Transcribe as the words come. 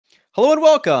Hello and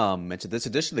welcome to this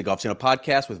edition of the Golf Channel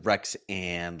podcast with Rex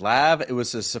and Lav. It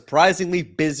was a surprisingly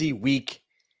busy week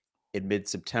in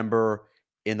mid-September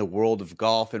in the world of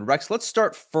golf. And Rex, let's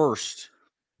start first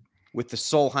with the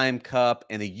Solheim Cup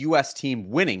and the U.S. team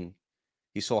winning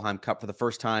the Solheim Cup for the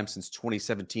first time since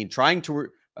 2017, trying to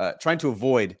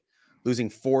avoid losing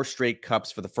 4 straight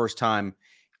cups for the first time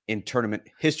in tournament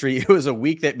history. It was a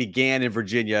week that began in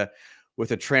Virginia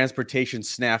with a transportation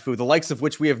snafu, the likes of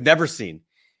which we have never seen.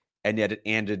 And yet it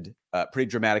ended pretty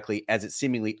dramatically, as it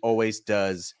seemingly always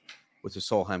does with the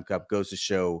Solheim Cup. Goes to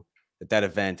show that that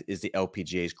event is the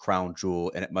LPGA's crown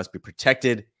jewel, and it must be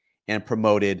protected and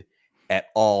promoted at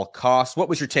all costs. What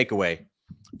was your takeaway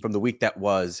from the week that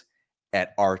was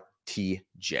at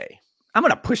RTJ? I'm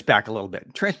going to push back a little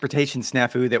bit. Transportation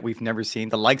snafu that we've never seen,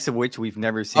 the likes of which we've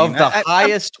never seen. Of the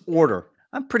highest order.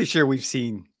 I'm pretty sure we've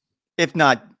seen, if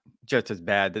not just as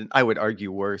bad, then I would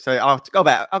argue worse. I'll go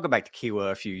back to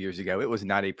Kiwa a few years ago. It was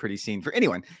not a pretty scene for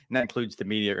anyone, and that includes the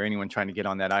media or anyone trying to get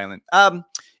on that island. And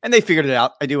they figured it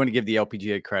out. I do want to give the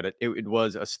LPGA credit. It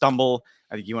was a stumble.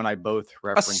 I think you and I both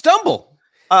referenced a stumble.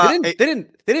 They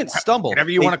didn't stumble. Whatever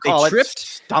you want to call it. Tripped,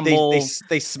 stumble.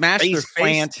 They smashed their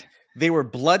face. They were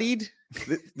bloodied.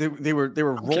 They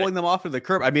were rolling them off of the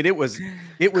curb. I mean, it was a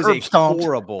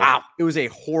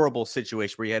horrible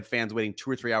situation where you had fans waiting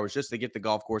 2 or 3 hours just to get the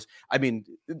golf course. I mean,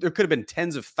 there could have been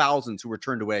tens of thousands who were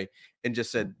turned away and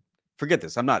just said, "Forget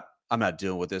this. I'm not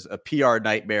dealing with this." A PR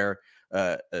nightmare,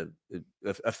 a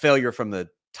failure from the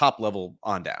top level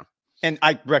on down. And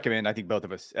I think both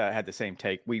of us had the same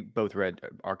take. We both read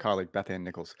our colleague Beth Ann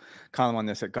Nichols' column on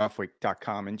this at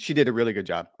golfweek.com, and she did a really good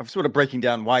job of sort of breaking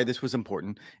down why this was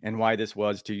important and why this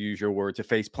was, to use your words, a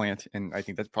faceplant. And I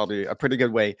think that's probably a pretty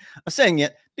good way of saying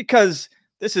it, because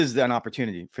this is an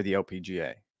opportunity for the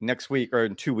LPGA. Next week, or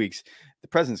in 2 weeks, the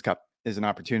President's Cup is an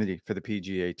opportunity for the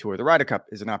PGA Tour. The Ryder Cup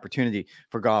is an opportunity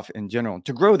for golf in general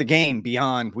to grow the game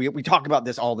beyond. We talk about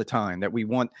this all the time, that we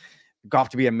want golf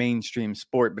to be a mainstream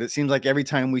sport, but it seems like every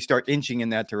time we start inching in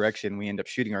that direction, we end up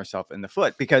shooting ourselves in the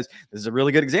foot, because this is a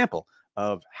really good example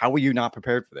of how were you not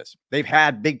prepared for this. They've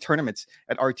had big tournaments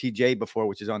at RTJ before,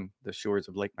 which is on the shores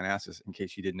of Lake Manassas, in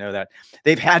case you didn't know that.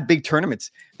 They've had big tournaments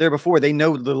there before. They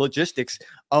know the logistics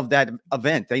of that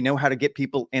event. They know how to get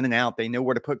people in and out. They know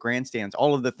where to put grandstands.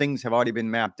 All of the things have already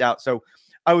been mapped out. So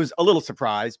I was a little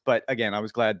surprised, but again, I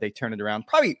was glad they turned it around.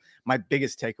 Probably my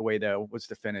biggest takeaway, though, was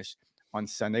the finish on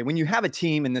Sunday. When you have a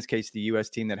team, in this case, the U.S.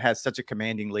 team, that has such a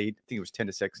commanding lead, I think it was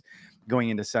 10-6 going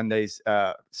into Sunday's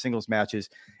singles matches,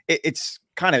 it's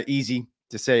kind of easy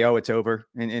to say, oh, it's over,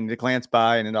 and to glance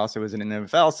by. And it also was an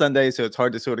NFL Sunday, so it's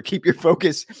hard to sort of keep your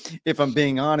focus, if I'm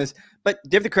being honest. But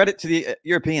give the credit to the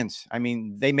Europeans. I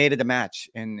mean, they made it a match.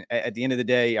 And at the end of the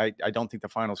day, I don't think the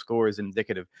final score is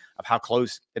indicative of how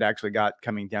close it actually got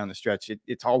coming down the stretch.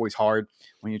 It's always hard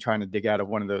when you're trying to dig out of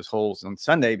one of those holes on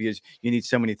Sunday, because you need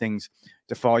so many things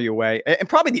to fall your way. And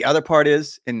probably the other part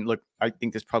is, and look, I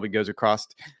think this probably goes across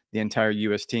the entire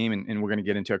U.S. team, and we're going to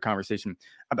get into a conversation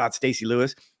about Stacy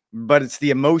Lewis, but it's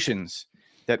the emotions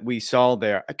that we saw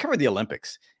there. I covered the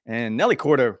Olympics, and Nelly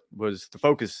Korda was the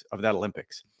focus of that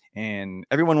Olympics, and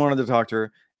everyone wanted to talk to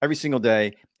her every single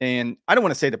day. And I don't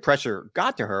want to say the pressure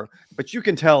got to her, but you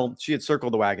can tell she had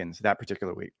circled the wagons that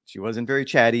particular week. She wasn't very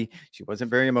chatty. She wasn't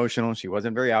very emotional. She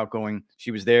wasn't very outgoing. She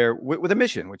was there with a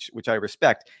mission, which I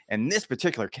respect. And in this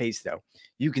particular case, though,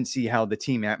 you can see how the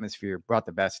team atmosphere brought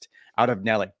the best out of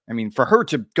Nelly. I mean, for her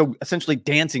to go essentially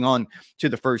dancing on to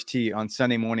the first tee on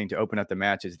Sunday morning to open up the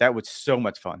matches, that was so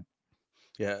much fun.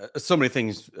 Yeah, so many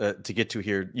things to get to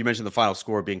here. You mentioned the final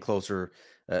score being closer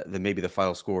than maybe the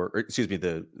final score, or excuse me,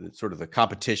 the sort of the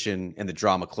competition and the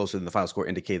drama closer than the final score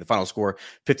indicated. The final score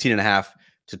 15.5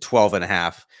 to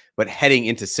 12.5. But heading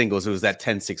into singles, it was that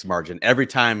 10-6 margin. Every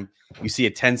time you see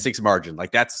a 10-6 margin,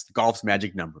 like, that's golf's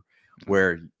magic number,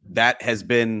 where that has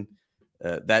been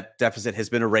that deficit has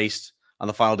been erased on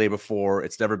the final day before.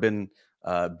 It's never been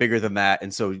bigger than that.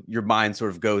 And so your mind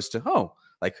sort of goes to, oh,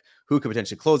 like, who could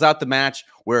potentially close out the match?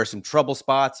 Where are some trouble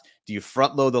spots? Do you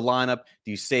front load the lineup? Do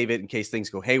you save it in case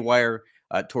things go haywire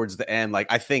towards the end? Like,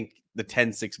 I think the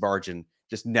 10-6 margin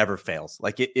just never fails.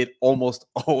 Like, it almost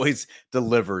always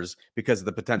delivers because of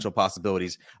the potential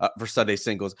possibilities for Sunday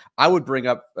singles. I would bring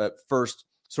up first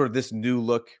sort of this new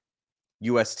look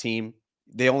U.S. team.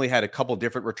 They only had a couple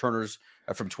different returners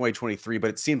from 2023,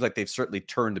 but it seems like they've certainly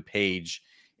turned the page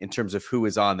in terms of who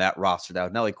is on that roster now.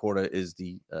 Nelly Korda is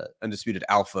the undisputed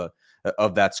alpha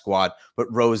of that squad,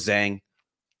 but Rose Zhang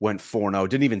went 4-0.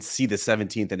 Didn't even see the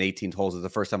 17th and 18th holes. It's the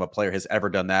first time a player has ever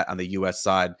done that on the U.S.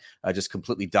 side. Just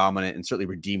completely dominant, and certainly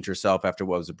redeemed herself after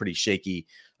what was a pretty shaky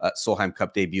Solheim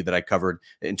Cup debut that I covered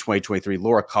in 2023.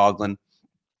 Laura Coughlin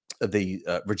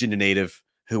Virginia native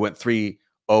who went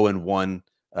 3-0-1,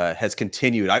 has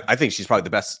continued. I think she's probably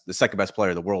the second best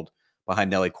player in the world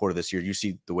behind Nelly Korda this year. You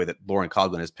see the way that Lauren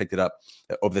Coughlin has picked it up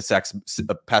over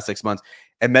the past 6 months.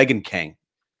 And Megan Kang,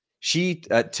 she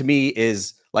to me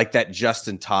is like that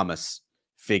Justin Thomas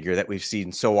figure that we've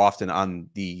seen so often on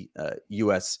the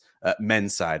U.S.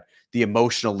 Men's side, the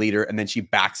emotional leader, and then she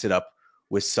backs it up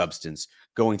with substance,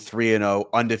 going 3-0,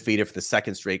 undefeated for the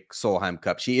second straight Solheim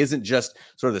Cup. She isn't just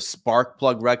sort of the spark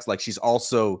plug Rex, like she's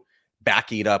also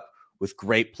backing it up with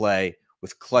great play,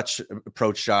 with clutch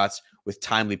approach shots, with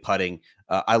timely putting.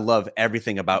 I love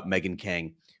everything about Megan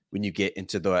Kang when you get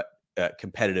into the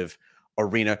competitive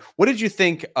arena. What did you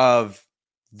think of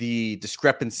the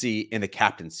discrepancy in the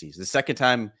captaincies? The second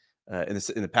time in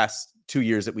the past 2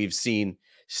 years that we've seen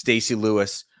Stacy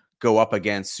Lewis go up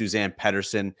against Suzann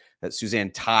Pettersen.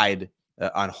 Suzann tied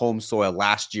on home soil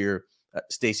last year.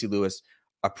 Stacy Lewis,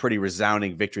 a pretty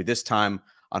resounding victory this time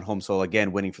on home soil,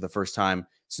 again winning for the first time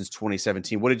since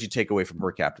 2017. What did you take away from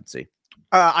her captaincy?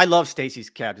 I love Stacy's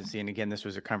captaincy. And again, this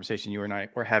was a conversation you and I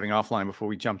were having offline before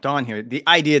we jumped on here. The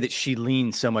idea that she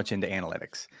leans so much into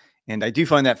analytics. And I do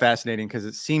find that fascinating because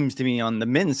it seems to me on the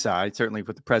men's side, certainly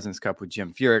with the President's Cup with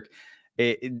Jim Furyk,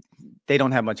 they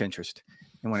don't have much interest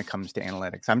when it comes to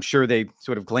analytics. I'm sure they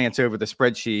sort of glance over the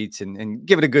spreadsheets and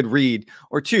give it a good read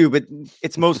or two, but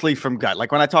it's mostly from gut.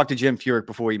 Like when I talked to Jim Furyk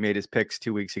before he made his picks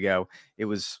 2 weeks ago, it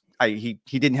was he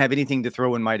didn't have anything to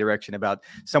throw in my direction about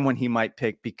someone he might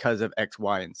pick because of X,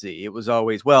 Y, and Z. It was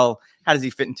always, well, how does he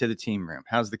fit into the team room?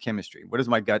 How's the chemistry? What does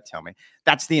my gut tell me?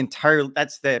 That's the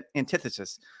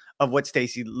antithesis of what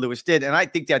Stacy Lewis did. And I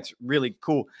think that's really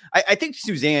cool. I think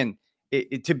Suzann,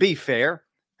 to be fair,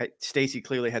 Stacy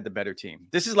clearly had the better team.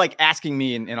 This is like asking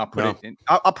me, and I'll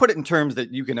put it in terms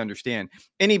that you can understand.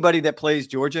 Anybody that plays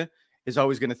Georgia is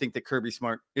always going to think that Kirby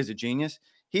Smart is a genius.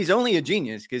 He's only a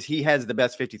genius because he has the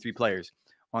best 53 players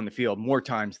on the field more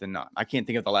times than not. I can't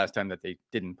think of the last time that they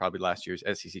didn't, probably last year's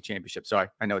SEC championship. So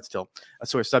I know it's still a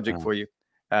sore subject for you.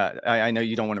 I know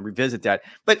you don't want to revisit that,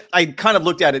 but I kind of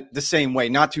looked at it the same way,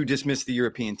 not to dismiss the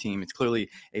European team. It's clearly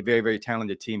a very, very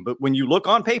talented team. But when you look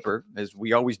on paper, as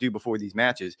we always do before these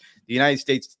matches, the United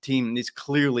States team is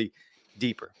clearly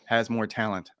deeper, has more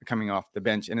talent coming off the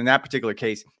bench. And in that particular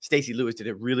case, Stacy Lewis did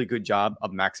a really good job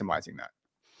of maximizing that.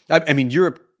 I mean,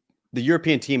 the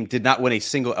European team did not win a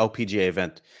single LPGA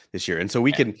event this year. And so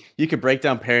you can break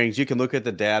down pairings. You can look at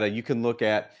the data. You can look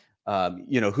at,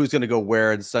 who's going to go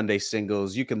where in Sunday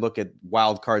singles. You can look at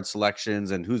wild card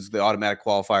selections and who's the automatic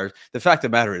qualifiers. The fact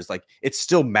of the matter is, like, it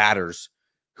still matters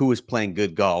who is playing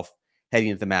good golf heading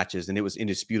into the matches. And it was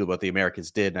indisputable what the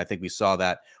Americans did. And I think we saw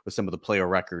that with some of the player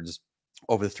records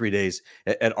over the 3 days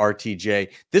at RTJ.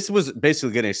 This was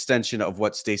basically an extension of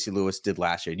what Stacy Lewis did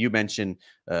last year. You mentioned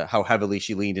how heavily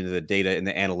she leaned into the data and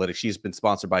the analytics. She's been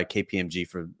sponsored by KPMG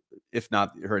for, if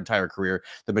not her entire career,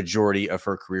 the majority of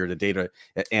her career, the data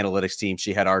analytics team.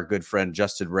 She had our good friend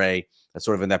Justin Ray,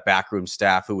 sort of in that backroom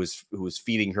staff, who was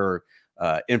feeding her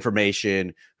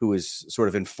information, who was sort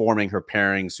of informing her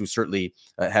pairings, who certainly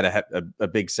had a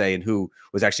big say in who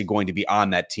was actually going to be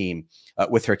on that team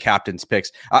with her captain's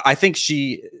picks. I think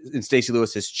she and Stacy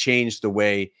Lewis has changed the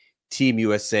way Team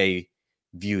USA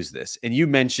views this. And you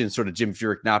mentioned sort of Jim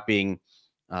Furyk not being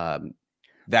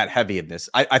that heavy in this.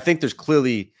 I think there's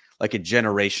clearly like a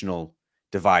generational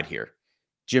divide here.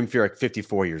 Jim Furyk,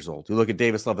 54 years old. You look at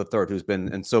Davis Love III, who's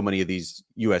been in so many of these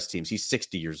U.S. teams. He's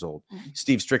 60 years old.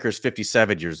 Steve Stricker's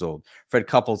 57 years old. Fred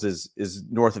Couples is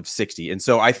north of 60. And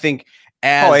so I think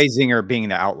Paul Azinger being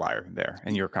the outlier there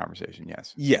in your conversation,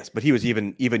 yes. Yes, but he was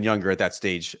even younger at that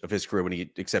stage of his career when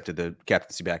he accepted the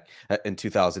captaincy back in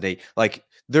 2008. Like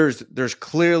there's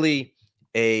clearly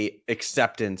a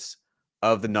acceptance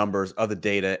of the numbers, of the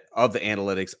data, of the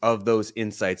analytics, of those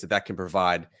insights that can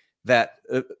provide that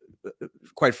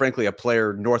quite frankly, a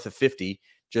player north of 50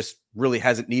 just really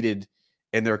hasn't needed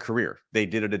in their career. They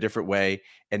did it a different way.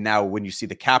 And now when you see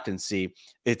the captaincy,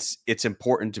 it's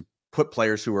important to put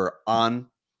players who are on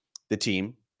the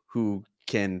team who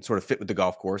can sort of fit with the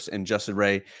golf course. And Justin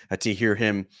Ray, to hear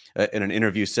him in an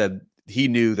interview, said he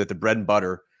knew that the bread and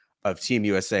butter of Team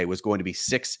USA was going to be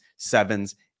 6,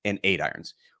 7s, and 8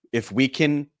 irons. If we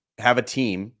can have a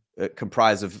team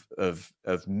comprised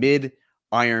of mid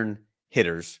iron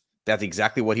hitters, that's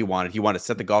exactly what he wanted. He wanted to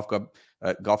set the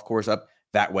golf course up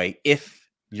that way. If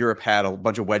Europe had a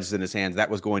bunch of wedges in his hands, that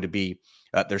was going to be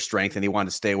their strength, and he wanted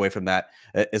to stay away from that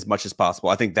as much as possible.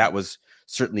 I think that was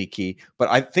certainly key. But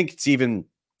I think it's even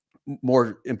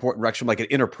more important, Rex, from like an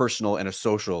interpersonal and a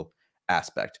social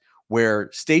aspect, where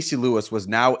Stacy Lewis was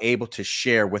now able to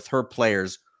share with her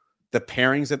players the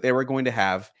pairings that they were going to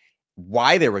have,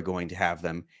 why they were going to have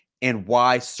them, and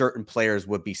why certain players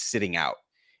would be sitting out.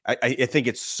 I think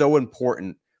it's so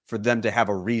important for them to have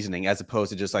a reasoning as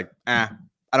opposed to just like, I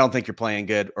don't think you're playing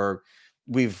good, or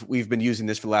we've been using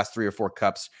this for the last 3 or 4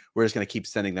 cups. We're just going to keep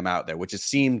sending them out there, which it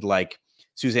seemed like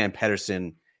Suzanne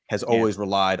Pedersen has always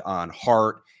relied on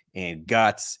heart and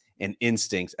guts and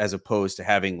instincts as opposed to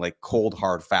having like cold,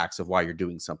 hard facts of why you're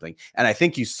doing something. And I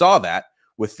think you saw that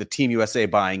with the Team USA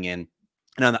buying in.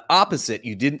 And on the opposite,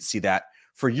 you didn't see that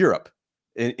for Europe.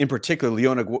 In particular,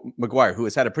 Leona Maguire, who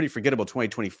has had a pretty forgettable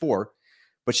 2024,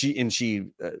 but she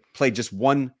played just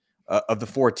one of the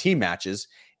 4 team matches.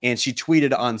 And she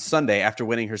tweeted on Sunday after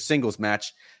winning her singles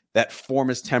match that form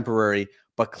is temporary,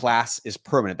 but class is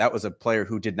permanent. That was a player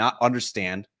who did not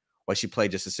understand why she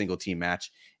played just a single team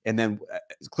match. And then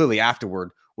clearly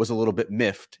afterward was a little bit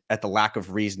miffed at the lack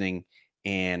of reasoning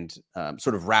and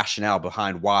sort of rationale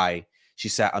behind why she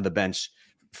sat on the bench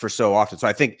for so often. So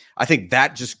I think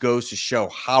that just goes to show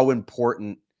how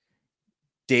important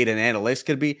data and analytics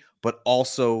could be, but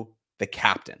also the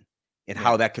captain and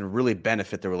how that can really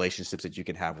benefit the relationships that you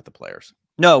can have with the players.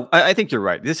 No, I think you're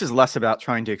right. This is less about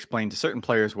trying to explain to certain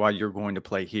players why you're going to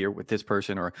play here with this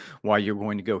person or why you're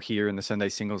going to go here in the Sunday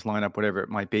singles lineup, whatever it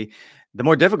might be. The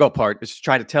more difficult part is to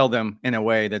try to tell them in a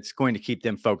way that's going to keep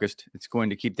them focused. It's going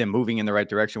to keep them moving in the right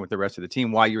direction with the rest of the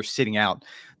team while you're sitting out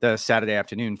the Saturday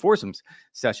afternoon foursomes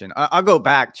session. I'll go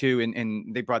back to,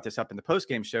 and they brought this up in the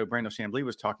postgame show, Brandon Chambly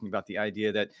was talking about the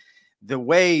idea that the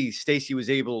way Stacy was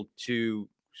able to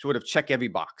sort of check every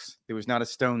box. There was not a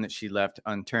stone that she left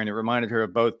unturned. It reminded her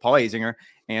of both Paul Azinger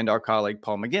and our colleague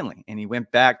Paul McGinley. And he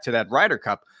went back to that Ryder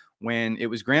Cup when it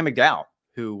was Graham McDowell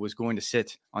who was going to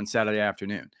sit on Saturday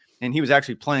afternoon. And he was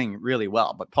actually playing really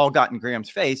well. But Paul got in Graham's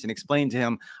face and explained to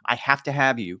him, I have to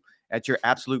have you at your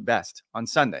absolute best on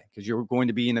Sunday because you're going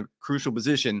to be in a crucial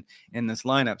position in this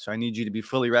lineup. So I need you to be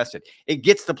fully rested. It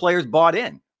gets the players bought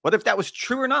in. Whether if that was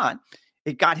true or not,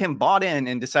 it got him bought in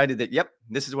and decided that, yep,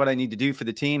 this is what I need to do for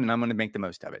the team, and I'm going to make the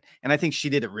most of it. And I think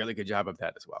she did a really good job of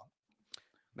that as well.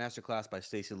 Masterclass by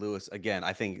Stacy Lewis. Again,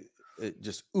 I think it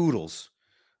just oodles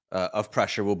of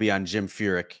pressure will be on Jim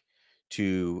Furyk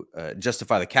to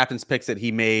justify the captain's picks that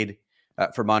he made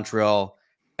for Montreal,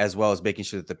 as well as making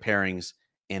sure that the pairings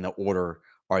and the order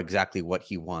are exactly what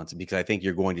he wants. Because I think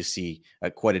you're going to see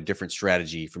quite a different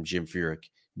strategy from Jim Furyk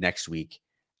next week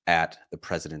at the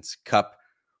President's Cup.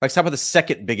 Let's talk about the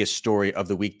second biggest story of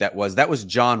the week. That was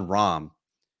Jon Rahm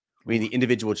winning the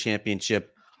individual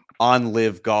championship on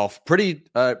LIV Golf. Pretty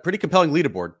compelling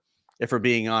leaderboard, if we're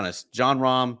being honest. Jon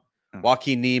Rahm,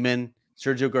 Joaquin Niemann,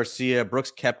 Sergio Garcia,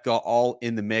 Brooks Koepka, all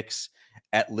in the mix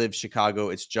at LIV Chicago.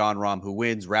 It's Jon Rahm who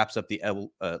wins, wraps up the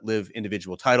LIV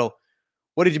individual title.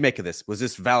 What did you make of this? Was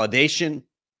this validation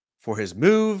for his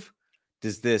move?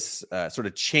 Does this sort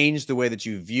of change the way that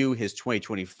you view his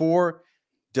 2024?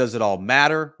 Does it all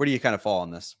matter? Where do you kind of fall on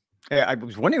this? Yeah, I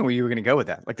was wondering where you were going to go with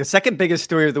that. Like the second biggest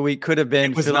story of the week could have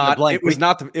been. It was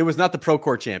not the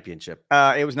Procore Championship.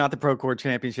 It was not the Procore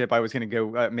Championship. I was going to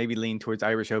go maybe lean towards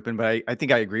Irish Open, but I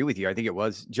think I agree with you. I think it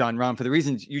was Jon Rahm for the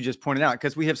reasons you just pointed out,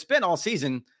 because we have spent all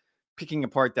season picking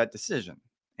apart that decision.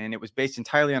 And it was based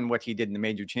entirely on what he did in the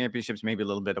major championships, maybe a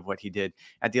little bit of what he did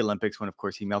at the Olympics when, of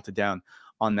course, he melted down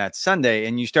on that Sunday.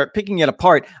 And you start picking it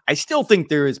apart. I still think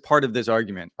there is part of this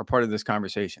argument or part of this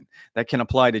conversation that can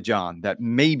apply to Jon, that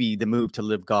maybe the move to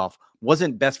LIV Golf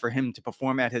wasn't best for him to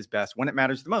perform at his best when it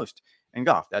matters the most in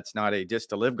golf. That's not a diss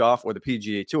to LIV Golf or the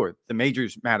PGA Tour. The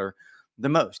majors matter the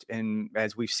most. And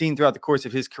as we've seen throughout the course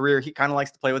of his career, he kind of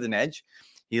likes to play with an edge.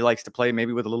 He likes to play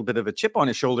maybe with a little bit of a chip on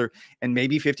his shoulder, and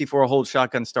maybe 54-hole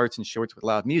shotgun starts and shorts with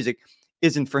loud music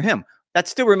isn't for him. That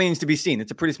still remains to be seen.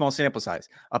 It's a pretty small sample size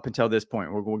up until this point.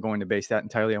 We're going to base that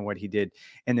entirely on what he did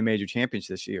in the major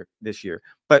championships this year.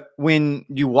 But when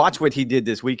you watch what he did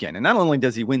this weekend, and not only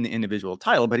does he win the individual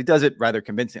title, but he does it rather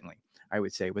convincingly, I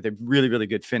would say, with a really, really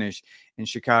good finish in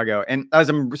Chicago. And as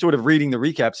I'm sort of reading the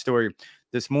recap story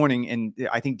this morning, and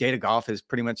I think Data Golf is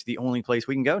pretty much the only place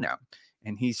we can go now.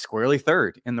 And he's squarely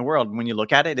third in the world. When you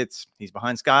look at it, he's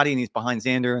behind Scotty and he's behind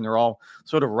Xander, and they're all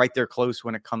sort of right there close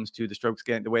when it comes to the strokes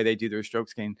gain, the way they do their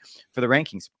strokes gain for the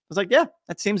rankings. I was like, yeah,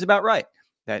 that seems about right.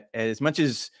 That as much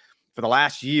as for the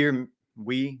last year,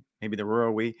 we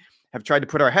have tried to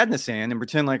put our head in the sand and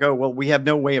pretend like, oh, well, we have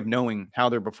no way of knowing how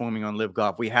they're performing on LIV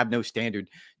Golf. We have no standard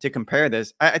to compare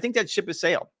this. I think that ship has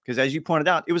sailed because, as you pointed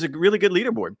out, it was a really good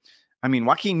leaderboard. I mean,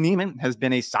 Joaquin Niemann has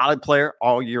been a solid player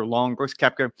all year long. Brooks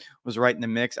Koepka was right in the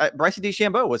mix. Bryson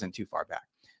DeChambeau wasn't too far back.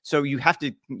 So you have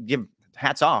to give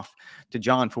hats off to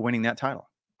Jon for winning that title.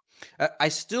 I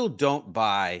still don't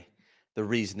buy the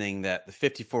reasoning that the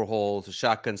 54 holes, the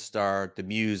shotgun start, the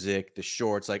music, the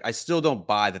shorts, like I still don't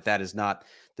buy that is not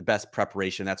the best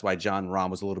preparation. That's why Jon Rahm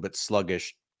was a little bit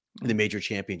sluggish in the major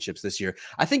championships this year.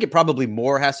 I think it probably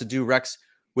more has to do, Rex,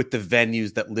 with the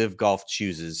venues that Live Golf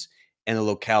chooses and the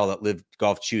locale that Live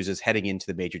Golf chooses heading into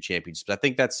the major championships. I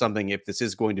think that's something, if this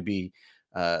is going to be,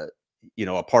 a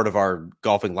part of our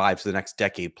golfing lives for the next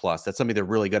decade plus, that's something they're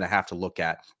really going to have to look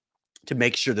at to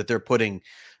make sure that they're putting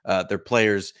their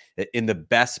players in the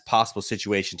best possible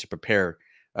situation to prepare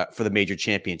for the major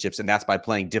championships. And that's by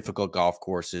playing difficult golf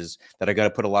courses that are going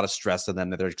to put a lot of stress on them,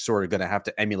 that they're sort of going to have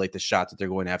to emulate the shots that they're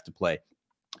going to have to play.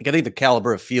 Like, I think the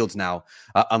caliber of fields now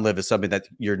on Live is something that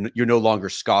you're no longer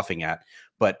scoffing at,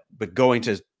 but going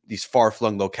to these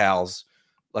far-flung locales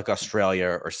like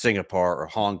Australia or Singapore or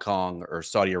Hong Kong or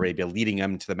Saudi Arabia, leading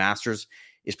them to the Masters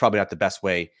is probably not the best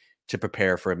way to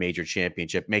prepare for a major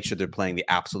championship. Make sure they're playing the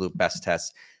absolute best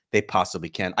tests they possibly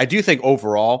can. I do think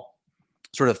overall,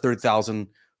 sort of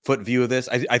 30,000-foot view of this,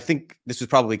 I think this was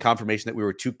probably confirmation that we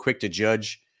were too quick to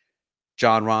judge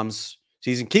Jon Rahm's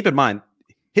season. Keep in mind,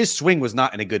 his swing was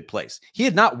not in a good place. He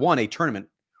had not won a tournament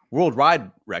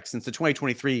worldwide, Rex, since the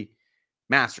 2023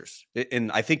 Masters. And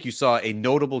I think you saw a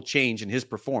notable change in his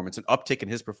performance, an uptick in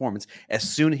his performance, as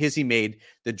soon as he made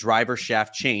the driver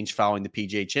shaft change following the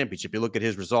PGA Championship. You look at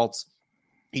his results.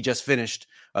 He just finished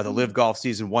the Live Golf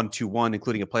season 1-2-1,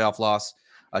 including a playoff loss.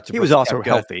 He was also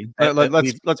healthy.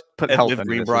 Let's put health in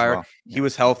Greenbrier. Well. He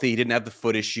was healthy. He didn't have the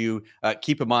foot issue.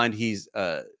 Keep in mind, he's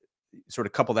sort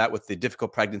of couple that with the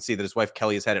difficult pregnancy that his wife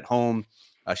Kelly has had at home.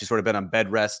 She's sort of been on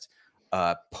bed rest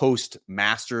post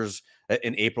Masters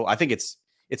in April. I think it's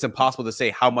impossible to say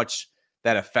how much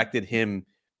that affected him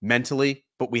mentally,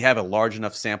 but we have a large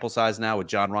enough sample size now with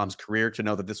Jon Rahm's career to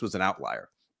know that this was an outlier.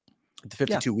 The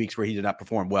 52 weeks where he did not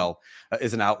perform well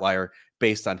is an outlier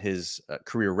based on his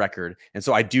career record. And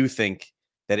so I do think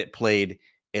that it played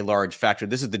a large factor.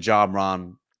 This is the Jon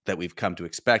Rahm that we've come to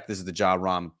expect. This is the Jon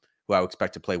Rahm who I would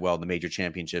expect to play well in the major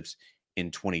championships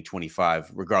in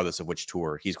 2025, regardless of which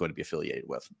tour he's going to be affiliated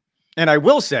with. And I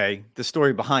will say the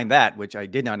story behind that, which I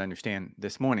did not understand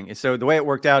this morning, is so the way it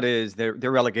worked out is their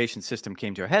relegation system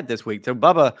came to a head this week. So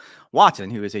Bubba Watson,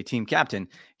 who is a team captain,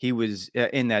 he was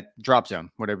in that drop zone,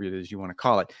 whatever it is you want to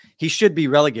call it. He should be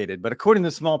relegated. But according to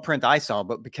the small print I saw,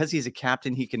 but because he's a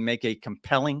captain, he can make a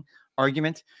compelling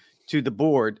argument to the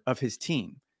board of his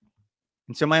team.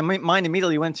 And so my mind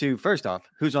immediately went to, first off,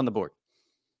 who's on the board?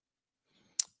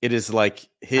 It is like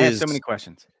I have so many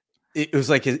questions. It was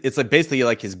like it's like basically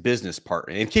like his business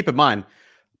partner. And keep in mind,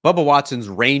 Bubba Watson's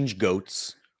range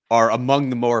goats are among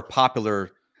the more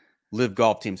popular Live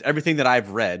Golf teams. Everything that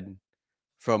I've read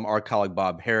from our colleague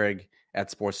Bob Herrig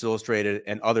at Sports Illustrated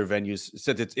and other venues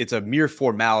said it's a mere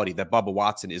formality that Bubba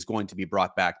Watson is going to be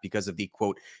brought back because of the,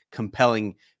 quote,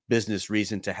 compelling business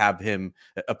reason to have him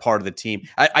a part of the team.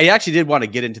 I actually did want to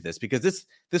get into this because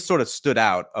this sort of stood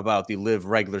out about the Live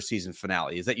regular season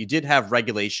finale, is that you did have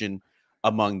regulation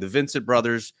among the Vincent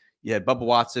brothers. You had Bubba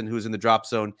Watson, who's in the drop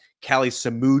zone. Callie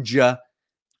Samuja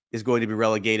is going to be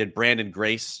relegated. Brandon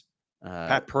Grace.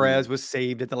 Pat Perez was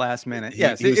saved at the last minute.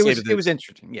 Yes, it was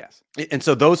interesting. Yes. And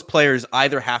so those players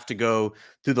either have to go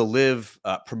through the Live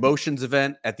promotions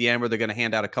event at the end where they're going to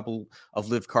hand out a couple of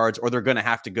Live cards, or they're going to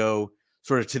have to go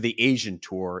sort of to the Asian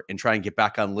tour and try and get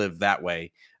back on Live that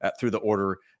way through the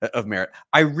order of merit.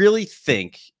 I really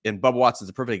think, and Bubba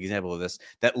Watson's a perfect example of this,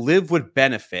 that Live would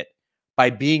benefit by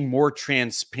being more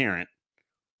transparent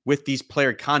with these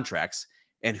player contracts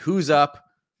and who's up,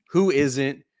 who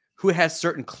isn't, who has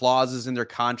certain clauses in their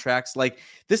contracts. Like,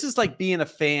 this is like being a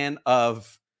fan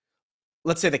of,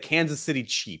 let's say, the Kansas City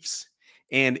Chiefs,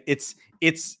 and it's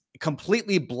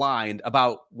completely blind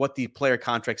about what the player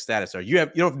contract status are. You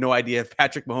don't have no idea if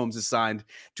Patrick Mahomes is signed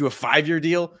to a 5-year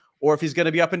deal or if he's going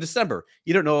to be up in December.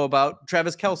 You don't know about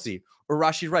Travis Kelce or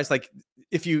Rashid Rice. Like,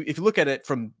 if you look at it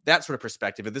from that sort of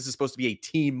perspective, and this is supposed to be a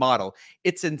team model,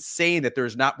 it's insane that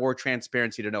there's not more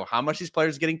transparency to know how much these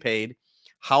players are getting paid,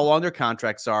 how long their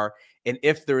contracts are, and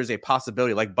if there is a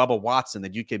possibility like Bubba Watson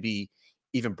that you could be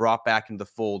even brought back into the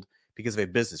fold because of a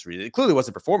business reason. It clearly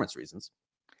wasn't performance reasons.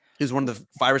 He was one of the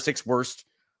 5 or 6 worst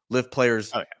Live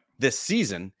players this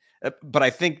season. But I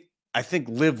think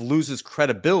Live loses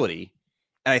credibility,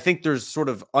 and I think there's sort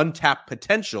of untapped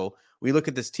potential. We look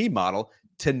at this team model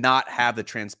to not have the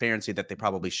transparency that they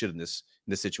probably should in this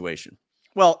situation.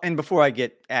 Well, and before I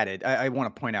get added, I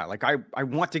want to point out, like, I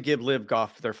want to give Live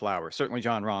Golf their flowers. Certainly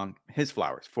Jon Rahm, his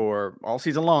flowers. For all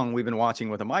season long, we've been watching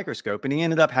with a microscope, and he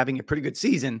ended up having a pretty good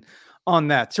season on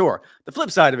that tour. The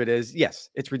flip side of it is, yes,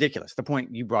 it's ridiculous. The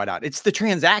point you brought out, it's the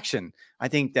transaction. I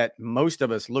think that most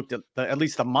of us looked at at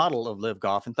least the model of Live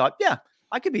Golf and thought, yeah,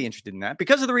 I could be interested in that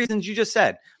because of the reasons you just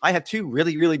said. I have 2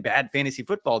 really, really bad fantasy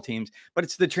football teams, but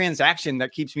it's the transaction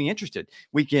that keeps me interested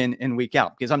week in and week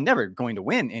out because I'm never going to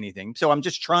win anything. So I'm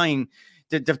just trying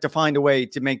to find a way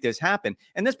to make this happen.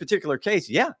 In this particular case,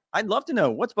 yeah, I'd love to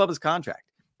know what's Bubba's contract.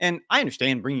 And I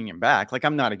understand bringing him back. Like,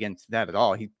 I'm not against that at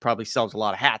all. He probably sells a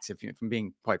lot of hats, if I'm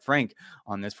being quite frank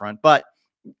on this front. But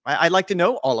I'd like to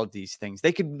know all of these things.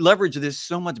 They could leverage this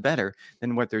so much better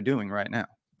than what they're doing right now.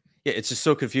 Yeah, it's just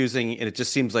so confusing, and it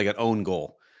just seems like an own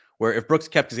goal. Where if Brooks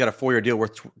Koepka's got a 4-year deal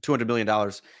worth $200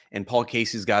 million and Paul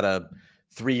Casey's got a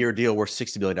 3-year deal worth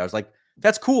 $60 million, like,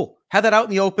 that's cool. Have that out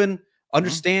in the open.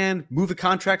 Understand, move the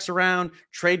contracts around,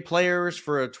 trade players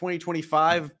for a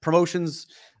 2025 promotions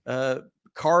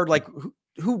card. Like,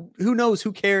 who knows?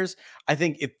 Who cares? I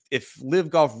think if Live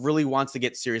Golf really wants to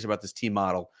get serious about this team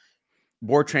model,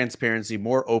 more transparency,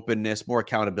 more openness, more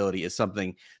accountability is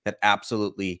something that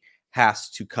absolutely has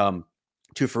to come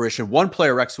to fruition. One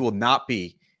player, Rex, who will not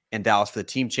be in Dallas for the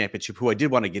team championship, who I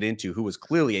did want to get into, who was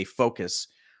clearly a focus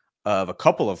of a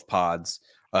couple of pods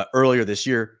earlier this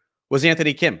year, was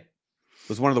Anthony Kim.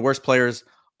 Was one of the worst players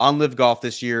on Live Golf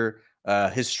this year.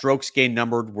 His strokes gained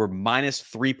numbered were minus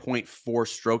 3.4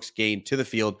 strokes gained to the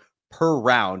field per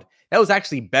round. That was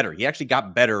actually better. He actually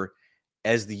got better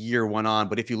as the year went on.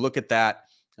 But if you look at that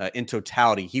in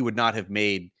totality, he would not have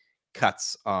made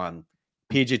cuts on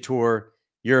PGA Tour,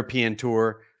 European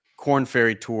Tour, Korn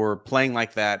Ferry Tour. Playing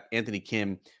like that, Anthony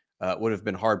Kim would have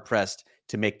been hard-pressed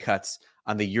to make cuts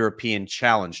on the European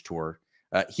Challenge Tour.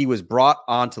 He was brought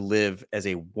on to Live as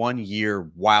a 1-year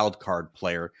wild card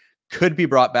player. Could be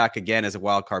brought back again as a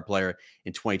wild card player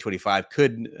in 2025.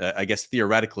 Could, I guess,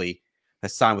 theoretically,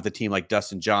 have signed with a team like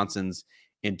Dustin Johnson's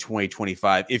in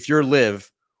 2025. If you're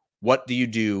Live, what do you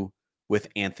do with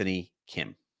Anthony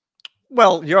Kim?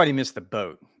 Well, you already missed the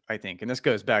boat, I think. And this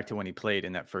goes back to when he played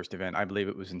in that first event. I believe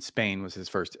it was in Spain, was his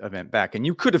first event back. And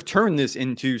you could have turned this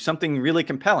into something really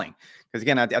compelling. Because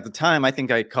again, at the time, I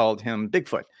think I called him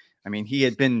Bigfoot. I mean, he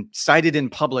had been cited in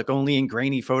public only in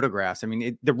grainy photographs. I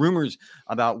mean, the rumors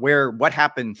about what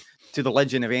happened to the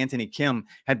legend of Anthony Kim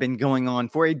had been going on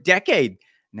for a decade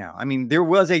now. I mean, there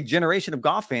was a generation of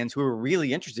golf fans who were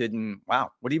really interested in,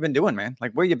 wow, what have you been doing, man?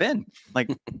 Like, where you been?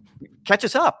 Like, catch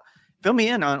us up. Fill me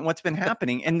in on what's been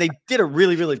happening. And they did a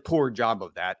really, really poor job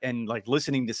of that. And like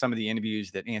listening to some of the interviews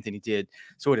that Anthony did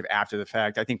sort of after the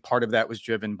fact, I think part of that was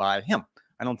driven by him.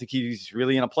 I don't think he's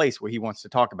really in a place where he wants to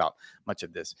talk about much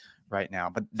of this right now.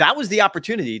 But that was the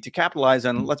opportunity to capitalize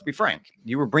on, let's be frank,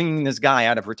 you were bringing this guy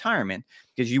out of retirement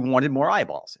because you wanted more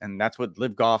eyeballs. And that's what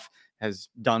Live Golf has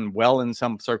done well in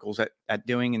some circles at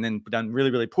doing, and then done really,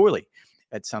 really poorly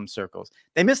at some circles.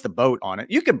 They missed the boat on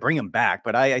it. You can bring him back,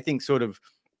 but I think sort of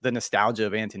the nostalgia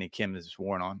of Anthony Kim is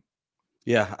worn on.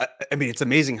 Yeah. I mean, it's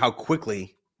amazing how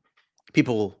quickly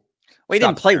people. Well, he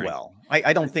didn't play well.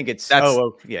 I don't think it's.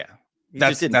 Yeah.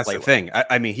 That's the thing.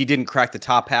 I mean, he didn't crack the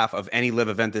top half of any Live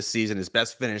event this season. His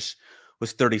best finish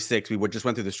was 36. We just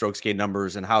went through the strokes gained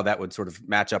numbers and how that would sort of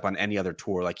match up on any other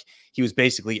tour. Like, he was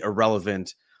basically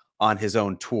irrelevant on his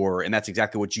own tour, and that's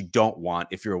exactly what you don't want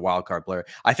if you're a wild card player.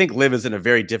 I think Liv is in a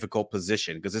very difficult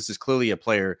position because this is clearly a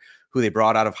player who they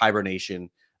brought out of hibernation.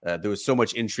 There was so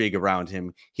much intrigue around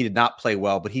him. He did not play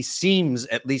well, but he seems,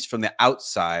 at least from the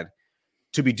outside,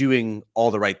 to be doing all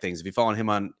the right things. If you follow him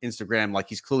on Instagram, like,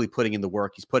 he's clearly putting in the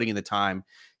work. He's putting in the time.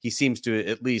 He seems to,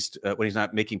 at least when he's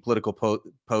not making political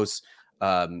posts,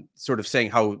 sort of saying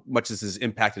how much this has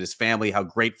impacted his family, how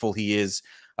grateful he is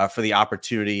for the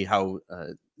opportunity, how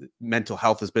mental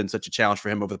health has been such a challenge for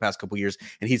him over the past couple of years,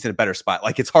 and he's in a better spot.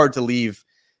 Like, it's hard to leave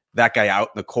that guy out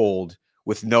in the cold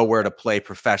with nowhere to play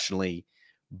professionally.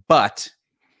 But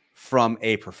from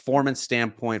a performance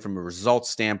standpoint, from a results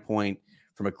standpoint,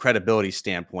 from a credibility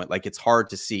standpoint, like, it's hard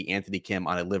to see Anthony Kim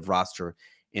on a Live roster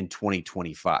in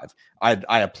 2025.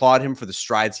 I applaud him for the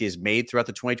strides he has made throughout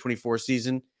the 2024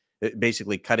 season,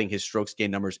 basically cutting his strokes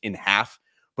gain numbers in half.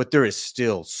 But there is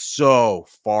still so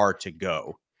far to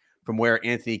go from where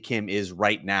Anthony Kim is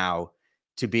right now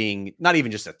to being not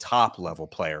even just a top level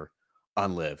player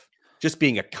on Live, just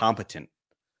being a competent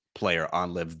player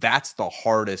on Live. That's the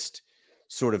hardest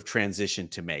sort of transition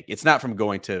to make. It's not from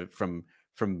going to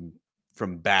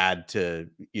from bad to,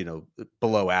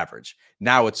 below average.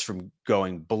 Now it's from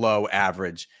going below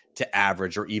average to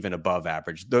average or even above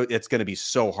average. Though it's going to be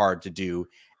so hard to do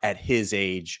at his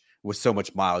age with so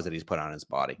much miles that he's put on his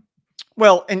body.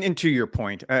 Well, and to your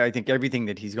point, I think everything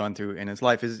that he's gone through in his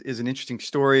life is an interesting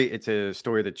story. It's a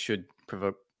story that should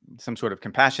provoke some sort of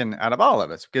compassion out of all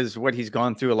of us, because what he's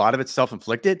gone through, a lot of it's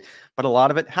self-inflicted, but a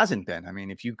lot of it hasn't been. I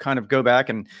mean, if you kind of go back,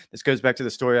 and this goes back to the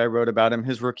story I wrote about him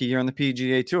his rookie year on the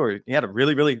PGA Tour, he had a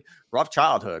really, really rough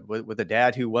childhood with a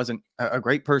dad who wasn't a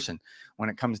great person when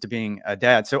it comes to being a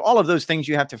dad. So all of those things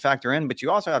you have to factor in, but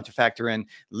you also have to factor in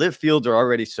live fields are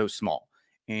already so small.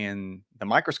 And the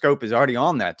microscope is already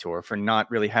on that tour for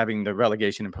not really having the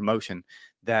relegation and promotion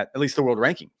that at least the world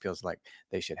ranking feels like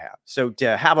they should have. So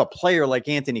to have a player like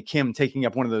Anthony Kim taking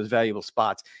up one of those valuable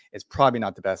spots is probably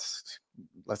not the best,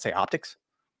 let's say, optics.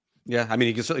 Yeah, I mean,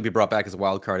 he can certainly be brought back as a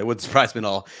wild card. It wouldn't surprise me at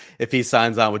all if he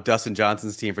signs on with Dustin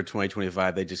Johnson's team for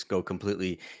 2025. They just go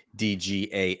completely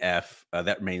DGAF.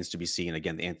 That remains to be seen.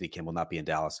 Again, Anthony Kim will not be in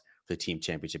Dallas for the team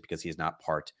championship because he is not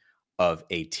part of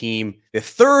a team. The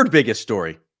third biggest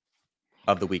story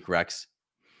of the week, Rex,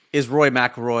 is Rory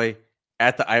McIlroy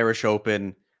at the Irish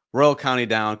Open. Royal County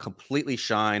Down completely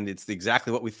shined. It's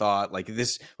exactly what we thought. Like,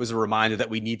 this was a reminder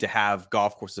that we need to have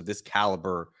golf courses of this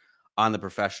caliber on the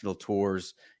professional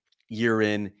tours year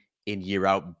in and year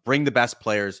out. Bring the best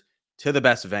players to the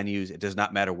best venues. It does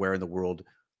not matter where in the world.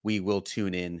 We will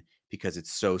tune in because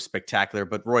it's so spectacular.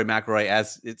 But Rory McIlroy,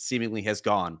 as it seemingly has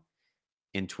gone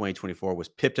in 2024, was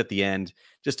pipped at the end.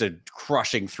 Just a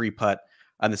crushing 3-putt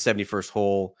on the 71st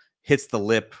hole. Hits the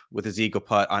lip with his eagle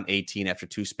putt on 18 after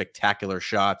 2 spectacular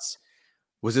shots.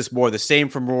 Was this more the same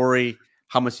from Rory?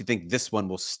 How much do you think this one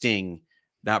will sting,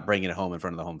 not bringing it home in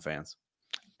front of the home fans?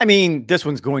 I mean, this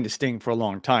one's going to sting for a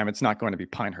long time. It's not going to be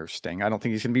Pinehurst sting. I don't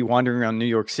think he's going to be wandering around New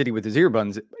York City with his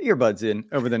earbuds in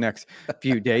over the next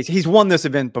few days. He's won this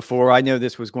event before. I know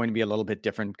this was going to be a little bit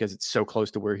different because it's so close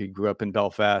to where he grew up in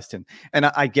Belfast. And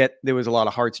I get there was a lot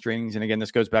of heartstrings. And again,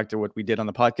 this goes back to what we did on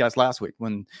the podcast last week,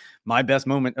 when my best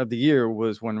moment of the year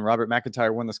was when Robert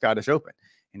McIntyre won the Scottish Open.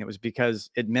 And it was because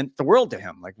it meant the world to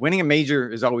him. Like, winning a major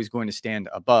is always going to stand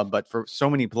above. But for so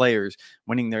many players,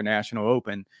 winning their national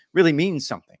open really means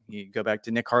something. You go back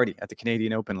to Nick Hardy at the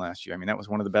Canadian Open last year. I mean, that was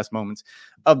one of the best moments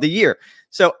of the year.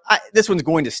 So this one's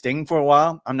going to sting for a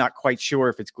while. I'm not quite sure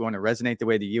if it's going to resonate the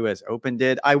way the U.S. Open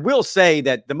did. I will say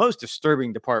that the most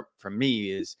disturbing part for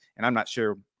me is, and I'm not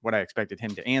sure what I expected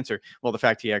him to answer. Well, the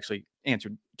fact he actually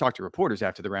talked to reporters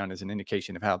after the round is an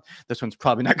indication of how this one's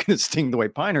probably not going to sting the way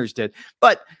Pinehurst did.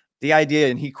 But the idea,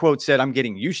 and he quote said, "I'm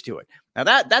getting used to it." Now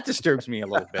that disturbs me a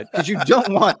little bit, because you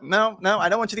don't want, no, I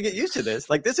don't want you to get used to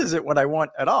this. Like, this isn't what I want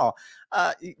at all.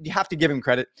 You have to give him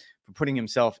credit for putting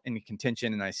himself in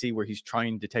contention. And I see where he's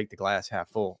trying to take the glass half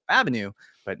full avenue,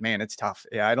 but man, it's tough.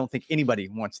 Yeah, I don't think anybody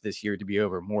wants this year to be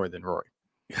over more than Rory.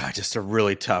 Yeah, just a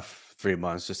really tough 3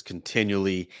 months, just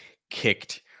continually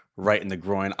kicked right in the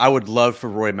groin. I would love for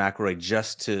Rory McIlroy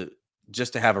just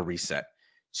to have a reset,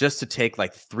 just to take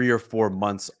like 3 or 4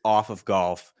 months off of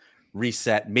golf,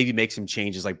 reset, maybe make some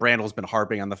changes. Like, Brandl's been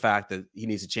harping on the fact that he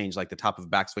needs to change like the top of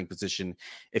backswing position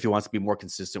if he wants to be more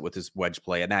consistent with his wedge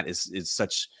play. And that is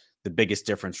such the biggest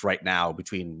difference right now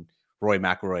between Rory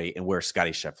McIlroy and where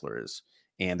Scottie Scheffler is.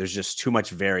 And there's just too much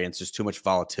variance, there's too much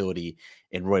volatility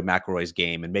in Rory McIlroy's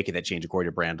game, and making that change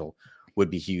according to Brandl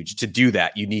would be huge. To do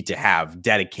that, you need to have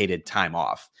dedicated time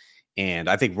off. And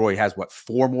I think Rory has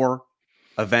 4 more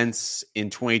events in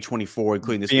 2024,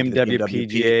 including this BMW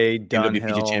PGA,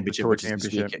 PGA Championship, which is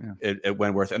this week at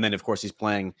Wentworth. And then, of course, he's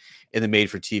playing in the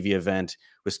Made for TV event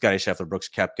with Scottie Scheffler, Brooks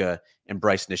Koepka, and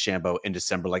Bryson DeChambeau in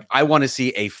December. Like, I want to see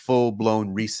a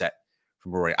full-blown reset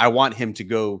from Rory. I want him to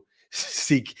go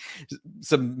seek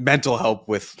some mental help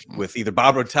with either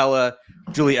Bob Rotella,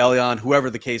 Julie Elion, whoever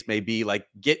the case may be. Like,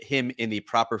 get him in the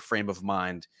proper frame of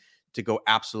mind to go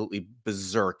absolutely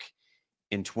berserk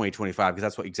in 2025, because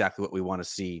that's exactly what we want to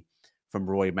see from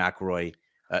Rory McIlroy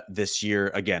this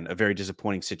year. Again, a very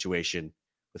disappointing situation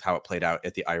with how it played out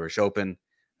at the Irish Open,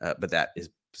 but that is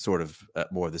sort of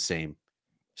more of the same,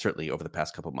 certainly over the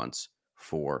past couple months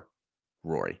for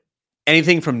Rory.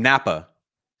 Anything from Napa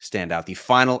stand out? The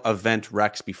final event,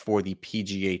 Rex, before the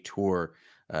PGA Tour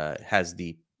has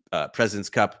the President's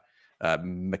Cup.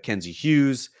 Mackenzie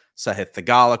Hughes, Sahith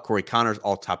Theegala, Corey Connors,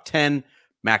 all top 10.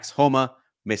 Max Homa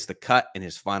missed the cut in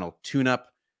his final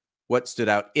tune-up. What stood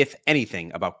out, if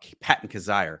anything, about Patton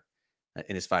Kizzire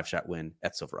in his 5-shot win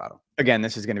at Silverado? Again,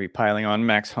 this is going to be piling on.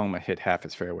 Max Homa hit half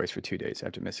his fairways for 2 days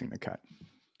after missing the cut.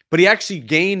 But he actually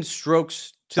gained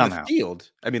strokes to Somehow. the field.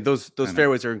 I mean, those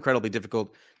fairways are incredibly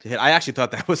difficult to hit. I actually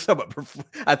thought that was somewhat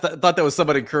thought that was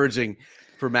somewhat encouraging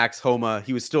for Max Homa.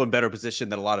 He was still in better position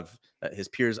than a lot of his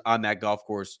peers on that golf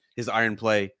course. His iron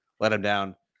play let him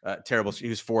down. Terrible. He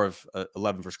was 4 of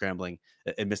 11 for scrambling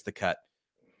and missed the cut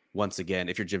once again.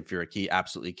 If you're Jim Furyk, he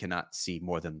absolutely cannot see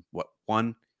more than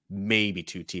 1, maybe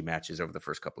 2 team matches over the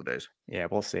first couple of days. Yeah,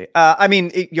 we'll see. I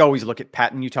mean, you always look at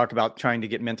Patton. You talk about trying to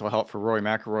get mental health for Rory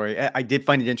McIlroy. I did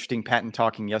find it interesting, Patton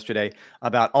talking yesterday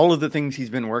about all of the things he's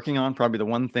been working on. Probably the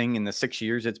one thing in the 6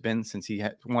 years it's been since he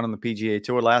won on the PGA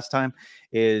Tour last time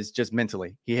is just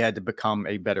mentally. He had to become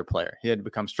a better player. He had to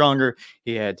become stronger.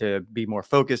 He had to be more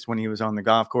focused when he was on the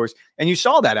golf course. And you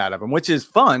saw that out of him, which is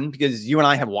fun because you and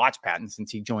I have watched Patton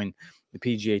since he joined the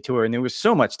PGA Tour, and there was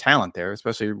so much talent there,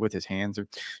 especially with his hands or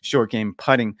short game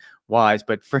putting wise.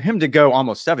 But for him to go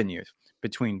almost 7 years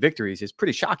between victories is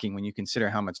pretty shocking when you consider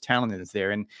how much talent is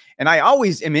there. And I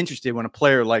always am interested when a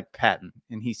player like Patton,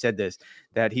 and he said this,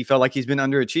 that he felt like he's been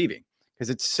underachieving because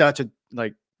it's such a,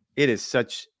 like, it is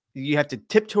such, you have to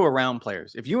tiptoe around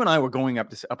players. If you and I were going up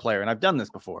to a player, and I've done this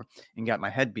before and got my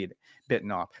head bitten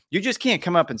off, you just can't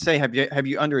come up and say, have you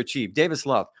underachieved? Davis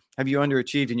Love, have you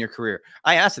underachieved in your career?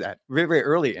 I asked that very, very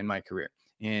early in my career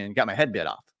and got my head bit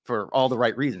off for all the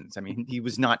right reasons. I mean, he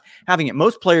was not having it.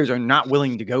 Most players are not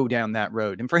willing to go down that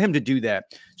road. And for him to do that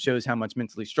shows how much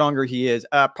mentally stronger he is.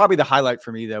 Probably the highlight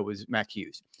for me, though, was Mac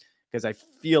Hughes, because I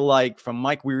feel like from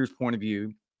Mike Weir's point of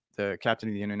view, the captain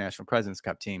of the International Presidents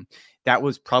Cup team, that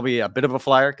was probably a bit of a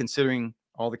flyer considering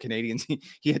all the Canadians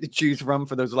he had to choose from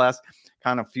for those last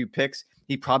kind of few picks.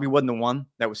 He probably wasn't the one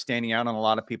that was standing out on a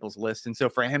lot of people's lists. And so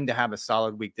for him to have a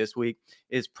solid week this week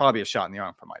is probably a shot in the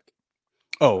arm for Mike.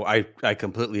 Oh, I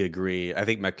completely agree. I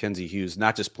think Mackenzie Hughes,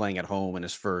 not just playing at home in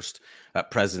his first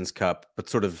President's Cup, but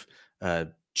sort of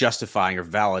justifying or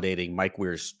validating Mike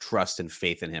Weir's trust and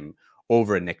faith in him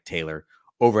over a Nick Taylor,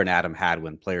 over an Adam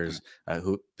Hadwin, players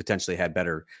who potentially had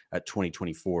better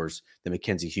 2024s than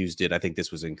Mackenzie Hughes did. I think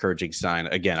this was an encouraging sign.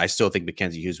 Again, I still think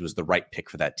Mackenzie Hughes was the right pick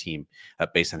for that team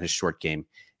based on his short game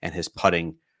and his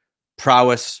putting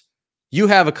prowess. You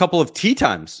have a couple of tee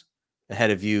times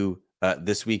ahead of you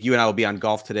this week. You and I will be on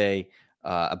Golf Today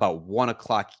about 1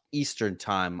 o'clock Eastern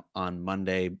time on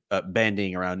Monday,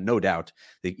 banding around, no doubt,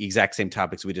 the exact same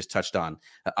topics we just touched on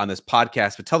this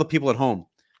podcast. But tell the people at home,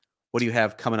 what do you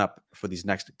have coming up for these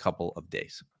next couple of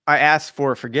days? I ask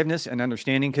for forgiveness and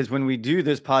understanding because when we do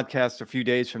this podcast a few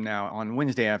days from now on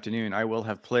Wednesday afternoon, I will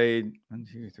have played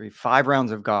 5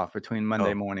 rounds of golf between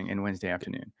Monday morning and Wednesday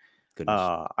afternoon.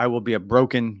 I will be a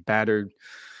broken, battered,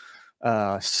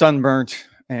 sunburnt,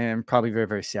 and probably very,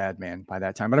 very sad man by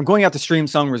that time. But I'm going out to Stream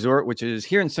Song Resort, which is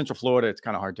here in Central Florida. It's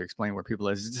kind of hard to explain where people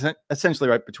is. It's essentially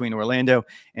right between Orlando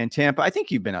and Tampa. I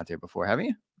think you've been out there before, haven't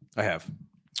you? I have.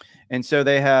 And so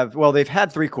they have, well, they've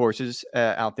had 3 courses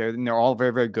out there, and they're all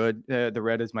very, very good. The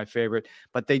red is my favorite,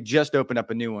 but they just opened up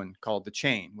a new one called The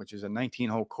Chain, which is a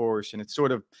 19-hole course, and it's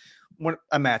sort of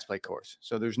a match play course.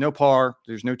 So there's no par,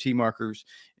 there's no tee markers.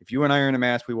 If you and I are in a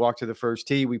match, we walk to the first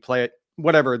tee, we play it,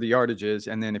 whatever the yardage is,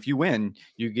 and then if you win,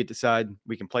 you get to decide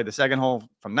we can play the second hole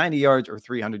from 90 yards or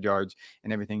 300 yards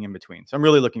and everything in between. So I'm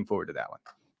really looking forward to that one.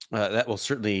 That will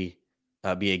certainly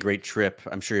be a great trip.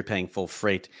 I'm sure you're paying full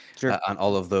freight on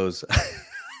all of those,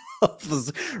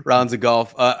 those rounds of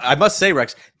golf. I must say,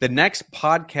 Rex, the next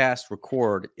podcast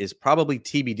record is probably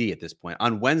TBD at this point.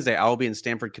 On Wednesday, I will be in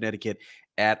Stamford, Connecticut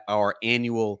at our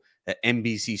annual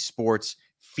NBC Sports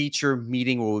feature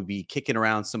meeting where we'll be kicking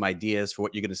around some ideas for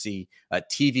what you're going to see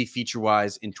TV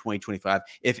feature-wise in 2025.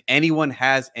 If anyone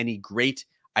has any great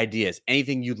ideas,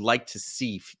 anything you'd like to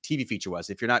see TV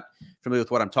feature-wise, if you're not familiar with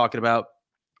what I'm talking about,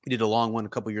 we did a long one a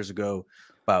couple years ago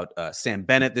about Sam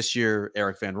Bennett this year.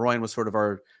 Eric Van Rooyen was sort of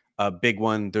our big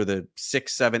one. They're the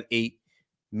 6, 7,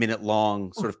 8-minute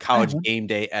long sort of college game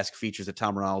day-esque features that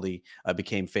Tom Rinaldi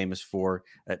became famous for.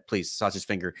 Please, sausage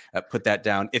finger, put that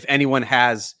down. If anyone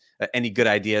has any good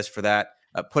ideas for that,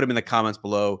 put them in the comments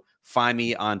below. Find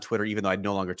me on Twitter, even though I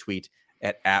no longer tweet,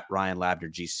 at Ryan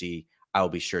Labner GC. I will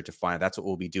be sure to find it. That's what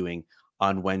we'll be doing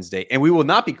on Wednesday. And we will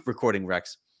not be recording,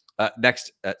 Rex,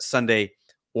 next Sunday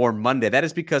or Monday. That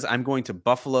is because I'm going to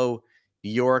Buffalo,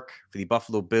 New York for the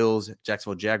Buffalo Bills,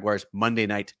 Jacksonville Jaguars Monday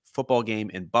night football game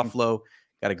in Buffalo.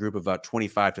 Got a group of about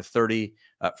 25 to 30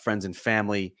 friends and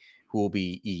family who will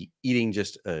be eating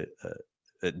just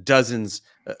dozens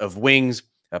of wings,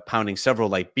 pounding several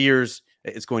light beers.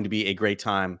 It's going to be a great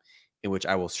time in which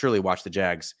I will surely watch the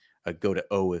Jags go to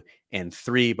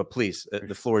 0-3. But please,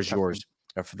 the floor is yours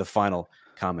for the final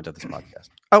comment of this podcast.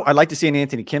 Oh, I'd like to see an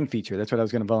Anthony Kim feature. That's what I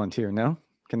was going to volunteer. No?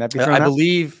 Can that be thrown out?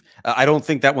 Believe, I don't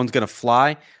think that one's going to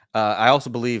fly. I also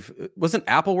believe, wasn't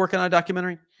Apple working on a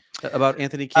documentary about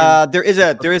Anthony Kim? There is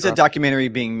a documentary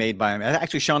being made by him.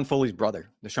 Actually, Sean Foley's brother,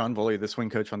 Sean Foley, the swing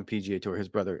coach on the PGA Tour, his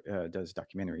brother does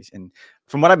documentaries. And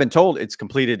from what I've been told, it's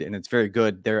completed and it's very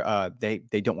good.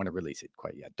 They don't want to release it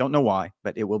quite yet. Don't know why,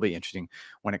 but it will be interesting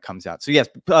when it comes out. So yes,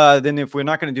 then if we're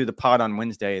not going to do the pod on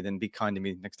Wednesday, then be kind to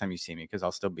me next time you see me, because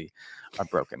I'll still be a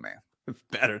broken man.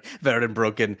 Better than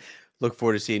broken. Look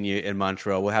forward to seeing you in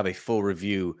Montreal. We'll have a full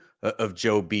review of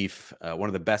Joe Beef, one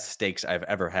of the best steaks I've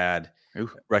ever had. Ooh.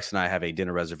 Rex and I have a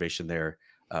dinner reservation there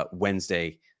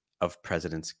Wednesday of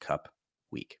President's Cup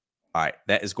week. All right,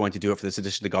 that is going to do it for this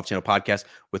edition of the Golf Channel podcast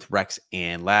with Rex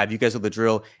and Lab. You guys know the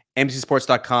drill.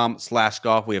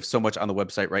 NBCsports.com/golf. We have so much on the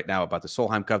website right now about the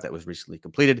Solheim Cup that was recently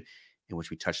completed, in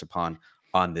which we touched upon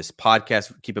on this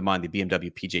podcast. Keep in mind the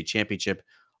BMW PGA Championship.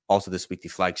 Also this week, the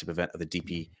flagship event of the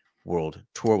DP World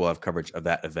Tour. We'll have coverage of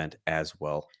that event as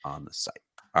well on the site.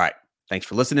 All right. Thanks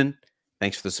for listening.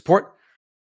 Thanks for the support.